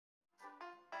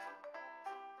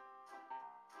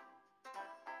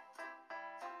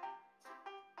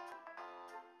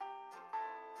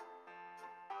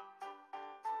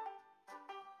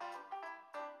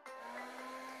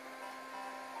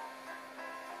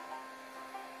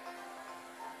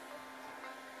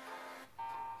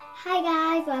Hi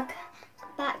guys, welcome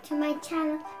back to my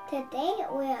channel. Today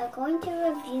we are going to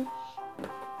review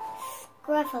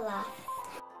Scruff-a-Luv.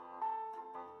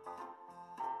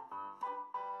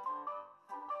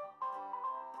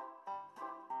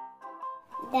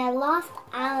 They're lost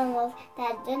animals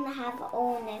that don't have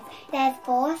owners. There's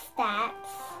 4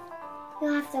 steps.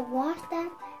 You have to wash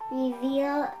them,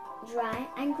 reveal, dry,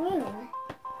 and groom.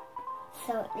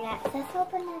 So let's just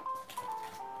open it.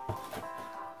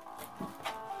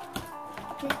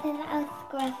 This is our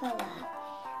Scruff-a-Luv.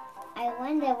 I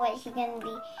wonder what she's gonna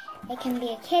be. It can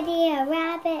be a kitty, a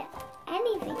rabbit,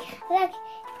 anything. Look,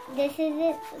 this is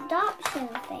its adoption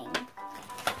thing.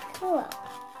 Cool.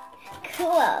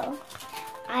 Cool.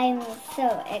 I'm so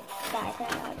excited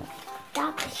about the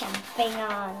adoption thing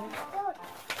on. So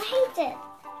excited.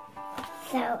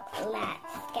 So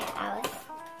let's get our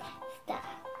stuff.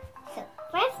 So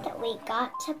first we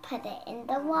got to put it in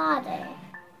the water.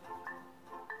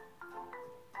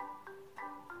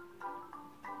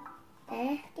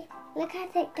 Look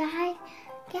at it, guys.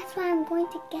 Guess what I'm going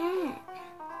to get?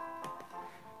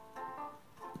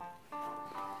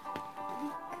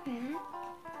 Okay.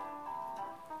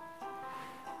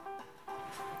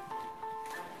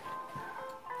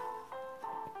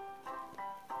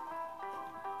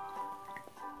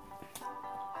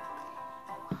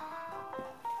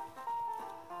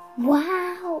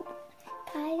 Wow!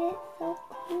 Guys, it's so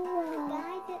cool.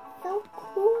 Guys, it's so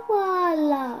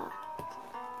cool.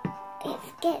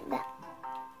 Let's get the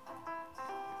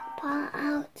paw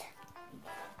out.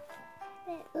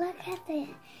 Look at it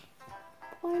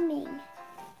forming.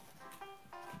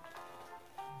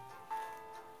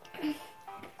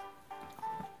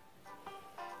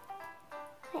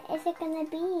 What is it gonna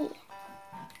be?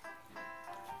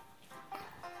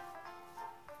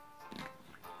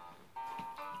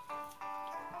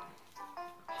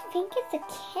 I think it's a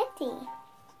kitty.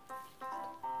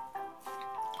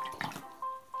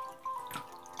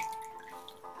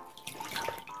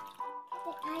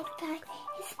 Guys,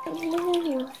 it's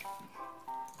blue.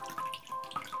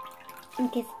 You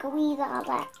can squeeze all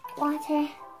that water.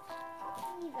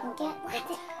 Look at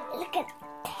the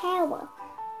towel.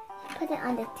 Put it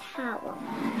on the towel.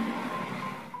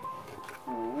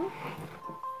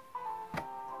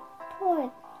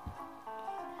 Poor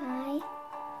guy.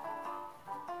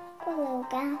 Poor little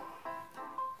guy.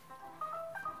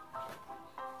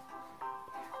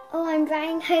 Oh, I'm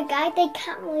drying her, guys. They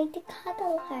can't wait to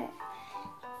cuddle her.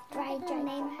 Dry,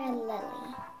 name her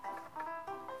Lily.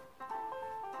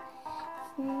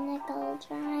 Snuggle,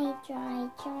 dry, dry,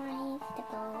 dry.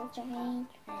 Snuggle, dry,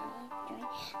 dry, dry.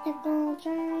 Snuggle,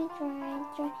 dry, dry,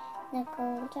 dry.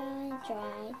 Snuggle, dry,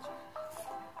 dry,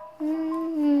 dry.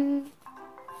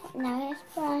 Now let's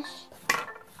brush.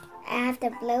 I have to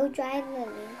blow dry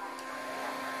Lily.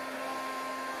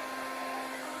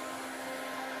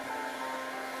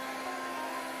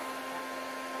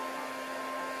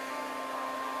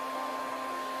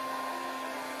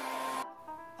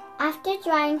 After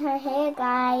drying her hair,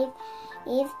 guys,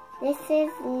 this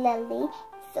is Lily.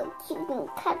 So cute and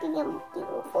cuddly and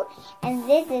beautiful. And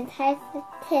this is her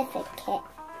certificate.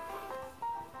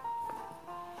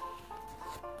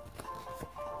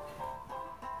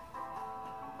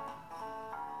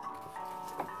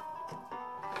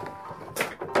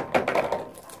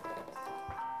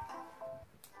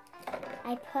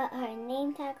 I put her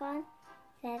name tag on.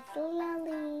 It says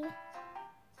Lily.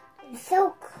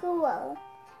 So cool.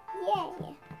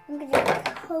 Yay! I'm gonna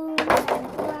comb and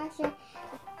brush it.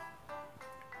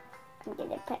 I'm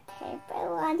gonna put her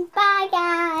bow on. Bye,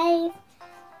 guys.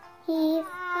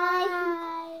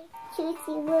 Bye.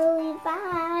 Juicy Willy.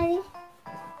 Bye.